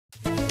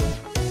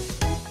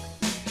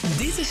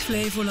is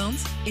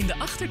Flevoland in de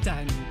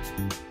achtertuin.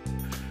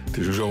 Het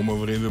is een zomer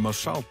waarin we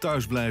massaal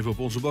thuis blijven op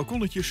onze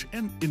balkonnetjes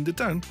en in de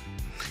tuin.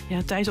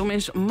 Ja, tijd om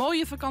eens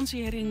mooie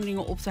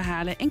vakantieherinneringen op te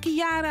halen. En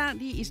Chiara,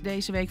 die is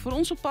deze week voor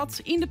ons op pad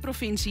in de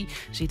provincie.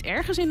 Zit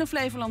ergens in de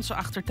Flevolandse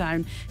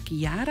achtertuin.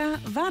 Chiara,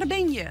 waar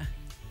ben je?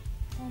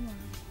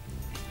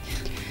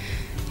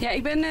 Ja,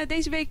 ik ben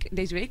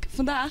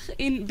vandaag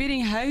in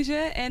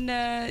Biddinghuizen. En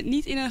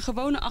niet in een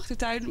gewone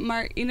achtertuin,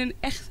 maar in een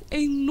echt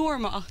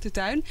enorme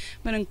achtertuin.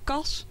 Met een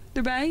kas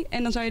erbij.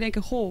 En dan zou je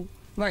denken, goh,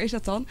 waar is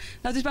dat dan? Nou,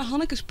 het is bij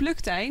Hannekes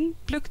pluktuin.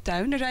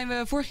 Daar zijn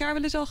we vorig jaar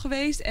wel eens al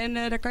geweest. En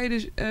daar kan je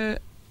dus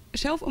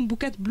zelf een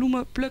boeket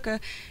bloemen plukken.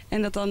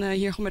 En dat dan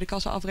hier gewoon bij de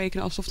kassa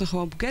afrekenen alsof het een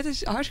gewoon boeket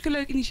is. Hartstikke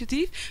leuk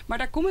initiatief. Maar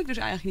daar kom ik dus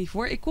eigenlijk niet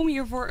voor. Ik kom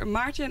hier voor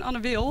Maartje en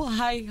Anne-Wil.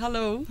 Hi,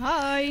 hallo.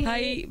 Hoi.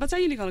 Hi. Wat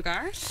zijn jullie van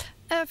elkaar?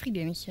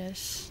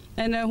 Vriendinnetjes.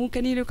 En hoe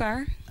kennen jullie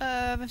elkaar?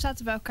 We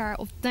zaten bij elkaar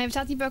we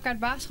zaten niet bij elkaar op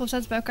de basisschool, we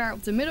zaten bij elkaar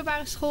op de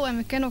middelbare school. En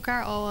we kennen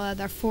elkaar al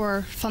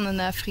daarvoor van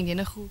een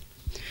vriendinnengroep.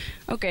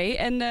 Oké,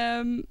 en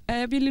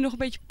hebben jullie nog een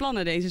beetje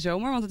plannen deze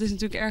zomer? Want het is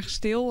natuurlijk erg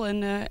stil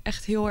en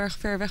echt heel erg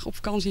ver weg op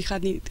vakantie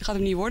gaat het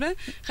niet worden.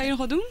 Ga je nog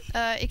wat doen?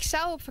 Ik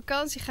zou op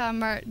vakantie gaan,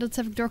 maar dat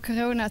heb ik door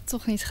corona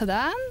toch niet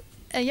gedaan.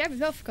 En jij bent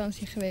wel op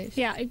vakantie geweest?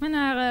 Ja, ik ben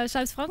naar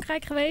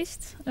Zuid-Frankrijk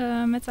geweest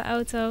met de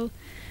auto.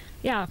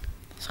 Ja,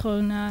 het was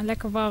gewoon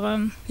lekker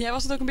warm. Ja,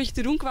 was het ook een beetje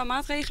te doen qua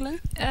maatregelen?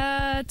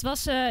 Het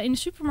was in de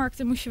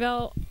supermarkten moest je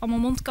wel allemaal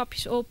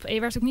mondkapjes op. En je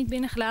werd ook niet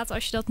binnengelaten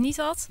als je dat niet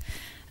had.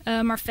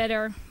 Maar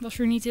verder was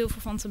er niet heel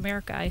veel van te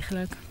merken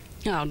eigenlijk.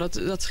 Nou,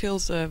 dat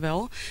scheelt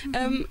wel.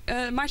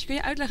 Maartje, kun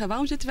je uitleggen,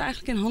 waarom zitten we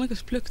eigenlijk in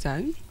Hannekes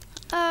pluktuin?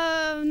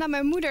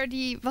 Mijn moeder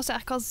die was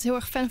eigenlijk altijd heel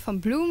erg fan van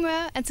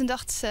bloemen. En toen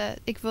dacht ze,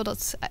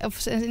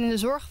 in de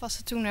zorg was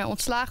ze toen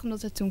ontslagen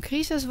omdat het toen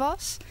crisis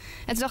was.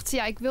 En toen dacht ze,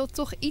 ja, ik wil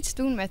toch iets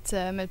doen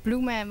met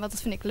bloemen en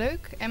dat vind ik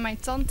leuk. En mijn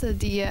tante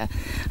die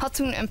had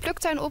toen een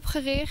pluktuin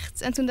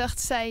opgericht. En toen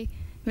dacht zij,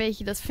 weet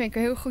je, dat vind ik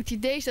een heel goed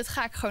idee. Dus dat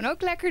ga ik gewoon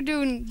ook lekker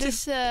doen.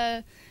 Dus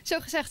zo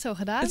gezegd, zo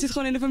gedaan. Het zit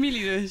gewoon in de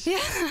familie dus.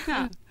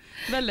 Ja.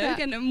 Wel leuk.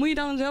 Ja. En moet je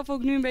dan zelf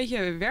ook nu een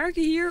beetje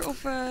werken hier?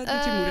 Of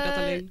doet je moeder dat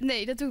alleen?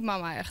 Nee, dat doet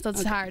mama echt. Dat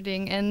is haar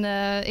ding. En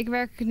ik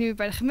werk nu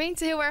bij de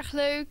gemeente heel erg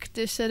leuk.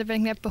 Dus daar ben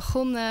ik net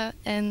begonnen.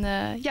 En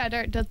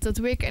dat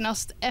doe ik. En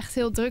als het echt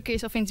heel druk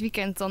is of in het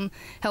weekend, dan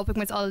help ik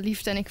met alle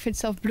liefde. En ik vind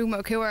zelf bloemen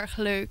ook heel erg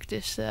leuk.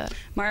 Dus,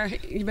 Maar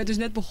je bent dus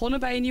net begonnen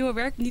bij je nieuwe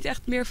werk. Niet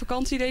echt meer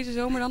vakantie deze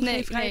zomer dan?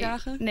 Geen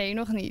vrijdagen? Nee,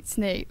 nog niet.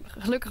 Nee.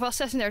 Gelukkig was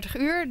 36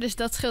 uur. Dus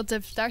dat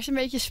scheelt. Daar is een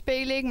beetje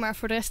speling. Maar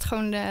voor de rest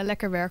gewoon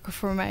lekker werken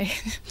voor mij.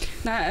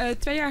 Nou,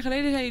 2 jaar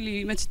geleden zijn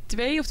jullie met z'n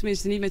tweeën, of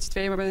tenminste niet met z'n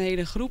tweeën, maar met een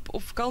hele groep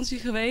op vakantie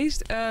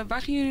geweest.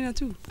 Waar gingen jullie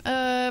naartoe?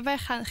 Wij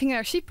gingen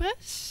naar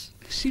Cyprus.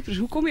 Cyprus,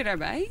 hoe kom je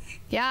daarbij?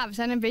 Ja, we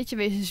zijn een beetje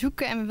wezen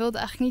zoeken en we wilden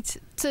eigenlijk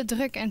niet te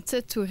druk en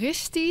te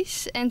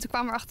toeristisch. En toen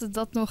kwamen we achter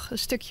dat nog een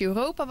stukje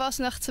Europa was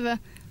en dachten we,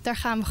 daar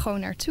gaan we gewoon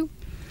naartoe.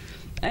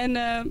 En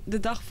de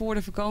dag voor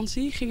de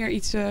vakantie ging er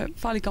iets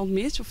valikant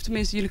mis? Of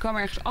tenminste, jullie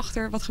kwamen ergens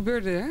achter. Wat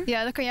gebeurde er?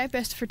 Ja, dat kan jij het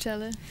beste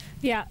vertellen.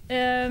 Ja,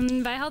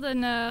 wij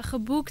hadden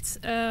geboekt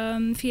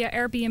via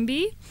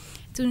Airbnb.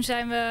 Toen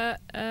zijn we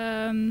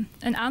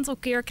een aantal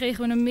keer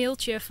kregen we een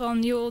mailtje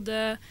van joh,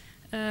 de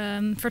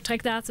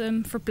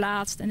vertrekdatum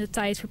verplaatst en de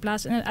tijd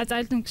verplaatst. En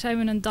uiteindelijk zijn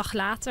we een dag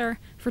later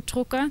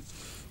vertrokken.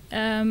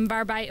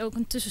 Waarbij ook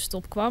een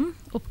tussenstop kwam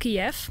op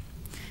Kiev.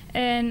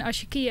 En als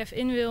je Kiev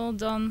in wil,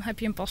 dan heb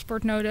je een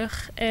paspoort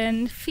nodig.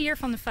 En 4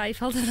 van de 5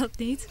 hadden dat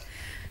niet.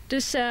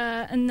 Dus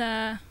een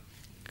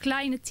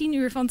kleine 10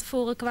 uur van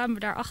tevoren kwamen we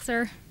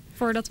daarachter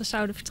voordat we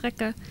zouden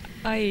vertrekken.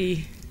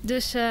 Ai.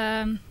 Dus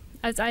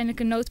uiteindelijk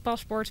een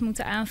noodpaspoort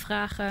moeten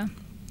aanvragen.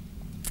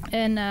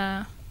 En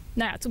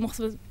toen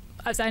mochten we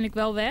uiteindelijk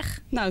wel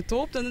weg. Nou,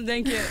 top. Dan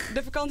denk je,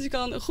 de vakantie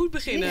kan goed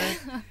beginnen.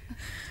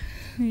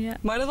 Ja.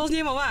 Maar dat was niet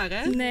helemaal waar,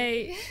 hè?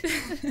 Nee.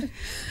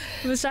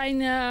 We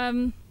zijn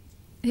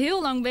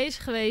heel lang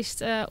bezig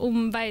geweest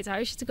om bij het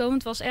huisje te komen.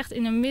 Het was echt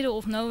in the middle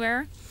of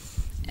nowhere.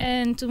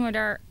 En toen we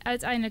daar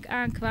uiteindelijk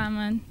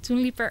aankwamen,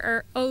 toen liepen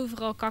er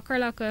overal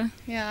kakkerlakken.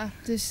 Ja,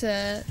 dus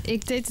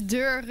ik deed de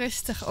deur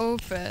rustig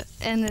open.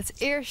 En het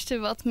eerste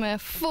wat me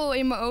vol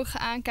in mijn ogen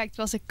aankijkt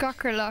was een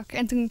kakkerlak.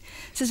 En toen,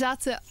 ze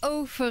zaten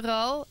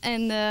overal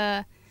en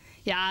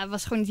het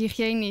was gewoon niet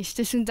hygiënisch.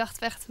 Dus toen dachten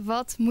we echt,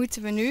 wat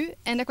moeten we nu?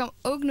 En daar kwam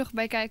ook nog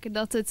bij kijken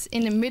dat het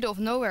in the middle of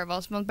nowhere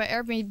was. Want bij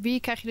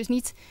Airbnb krijg je dus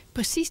niet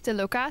precies de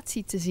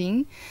locatie te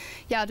zien.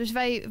 Ja, dus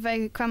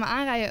wij kwamen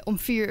aanrijden om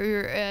 4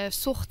 uur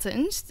 's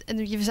ochtends. En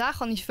we zagen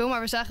al niet zoveel,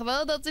 maar we zagen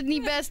wel dat het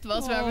niet best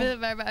was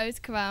waar we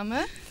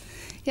uitkwamen.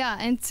 Ja,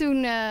 en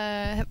toen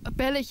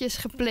belletjes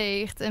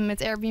gepleegd en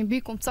met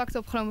Airbnb contact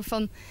opgenomen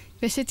van,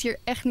 we zitten hier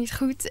echt niet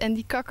goed en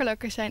die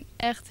kakkerlakken zijn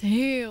echt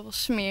heel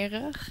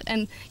smerig.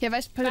 En ja,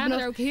 wij waren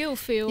er ook heel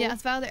veel. Ja,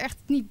 het waren er echt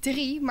niet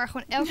 3, maar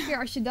gewoon elke keer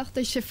als je dacht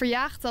dat je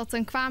verjaagd had,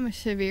 dan kwamen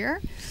ze weer.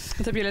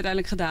 Wat hebben jullie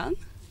uiteindelijk gedaan?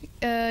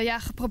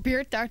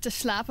 Geprobeerd daar te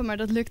slapen, maar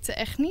dat lukte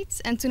echt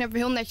niet. En toen hebben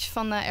we heel netjes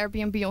van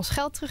Airbnb ons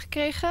geld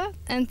teruggekregen.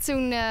 En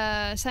toen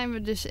zijn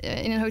we dus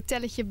in een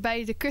hotelletje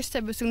bij de kust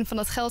hebben we toen van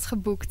dat geld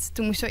geboekt.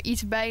 Toen moesten we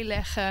iets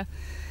bijleggen.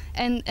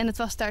 En het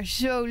was daar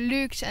zo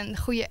luxe en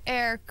goede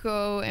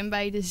airco en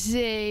bij de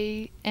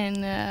zee. En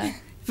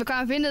we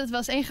kwamen vinden dat het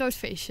was één groot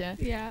feestje.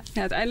 Ja,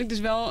 uiteindelijk dus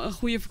wel een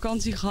goede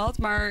vakantie gehad.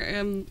 Maar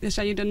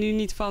zijn jullie dan nu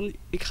niet van,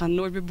 ik ga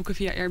nooit meer boeken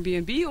via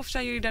Airbnb? Of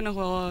zijn jullie daar nog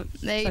wel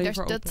Nee,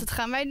 dat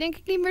gaan wij denk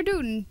ik niet meer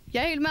doen.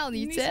 Jij helemaal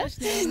niet, hè?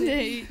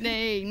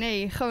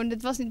 Nee. Gewoon,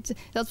 dat was niet,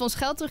 dat we ons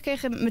geld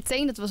terugkregen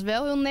meteen, dat was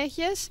wel heel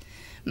netjes.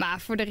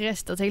 Maar voor de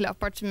rest, dat hele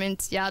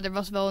appartement, ja, er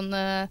was wel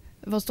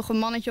was toch een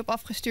mannetje op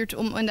afgestuurd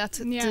om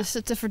inderdaad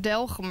te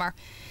verdelgen. Maar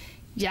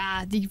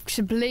ja,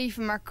 ze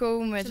bleven maar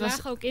komen. Ze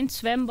lagen ook in het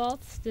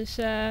zwembad. Dus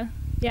wij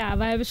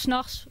hebben 's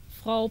nachts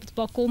vooral op het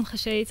balkon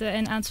gezeten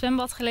en aan het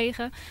zwembad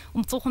gelegen.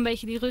 Om toch een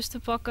beetje die rust te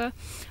pakken.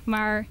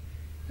 Maar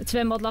het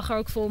zwembad lag er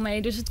ook vol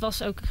mee. Dus het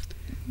was ook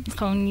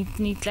gewoon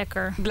niet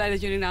lekker. Blij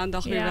dat jullie na een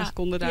dag weer weg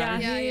konden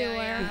daar. Ja,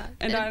 heel erg.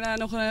 En daarna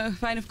nog een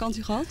fijne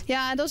vakantie gehad?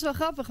 Ja, dat was wel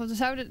grappig. Want we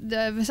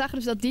zagen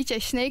dus dat DJ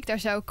Snake daar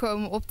zou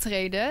komen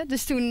optreden.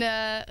 Dus toen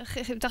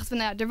dachten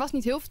we, er was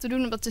niet heel veel te doen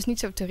omdat het dus niet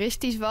zo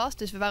toeristisch was.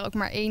 Dus we waren ook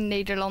maar 1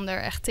 Nederlander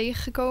echt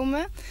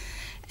tegengekomen.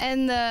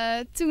 En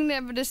toen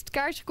hebben we dus het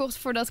kaartje gekocht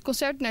voor dat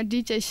concert naar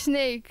DJ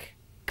Snake.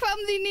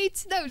 Kwam die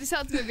niet? Nou, dus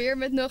zaten we weer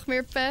met nog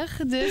meer pech.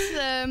 Dus,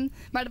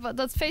 maar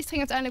dat feest ging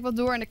uiteindelijk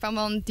wel door. En er kwam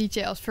wel een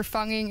DJ als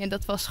vervanging. En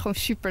dat was gewoon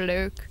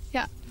superleuk.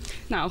 Ja.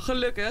 Nou,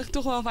 gelukkig.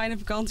 Toch wel een fijne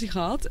vakantie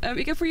gehad.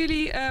 Ik heb voor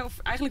jullie, of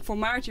eigenlijk voor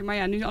Maartje, maar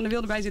ja, nu Anne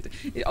wil erbij zitten,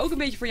 ook een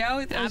beetje voor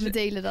jou. We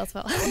delen dat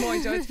wel.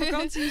 Mooi zo. Het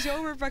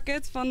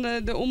vakantiezomerpakket van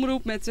de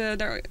Omroep met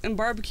daar een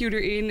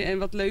barbecue erin en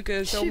wat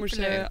leuke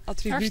zomerse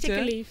attributen.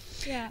 Hartstikke lief.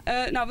 Ja.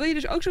 Wil je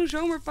dus ook zo'n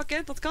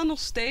zomerpakket? Dat kan nog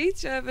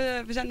steeds.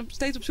 We zijn nog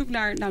steeds op zoek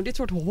naar dit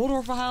soort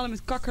horrorverhalen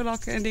met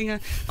kakkerlakken en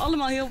dingen.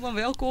 Allemaal heel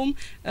welkom.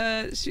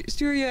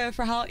 Stuur je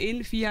verhaal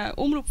in via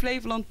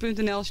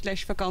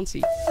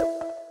omroepflevoland.nl/vakantie.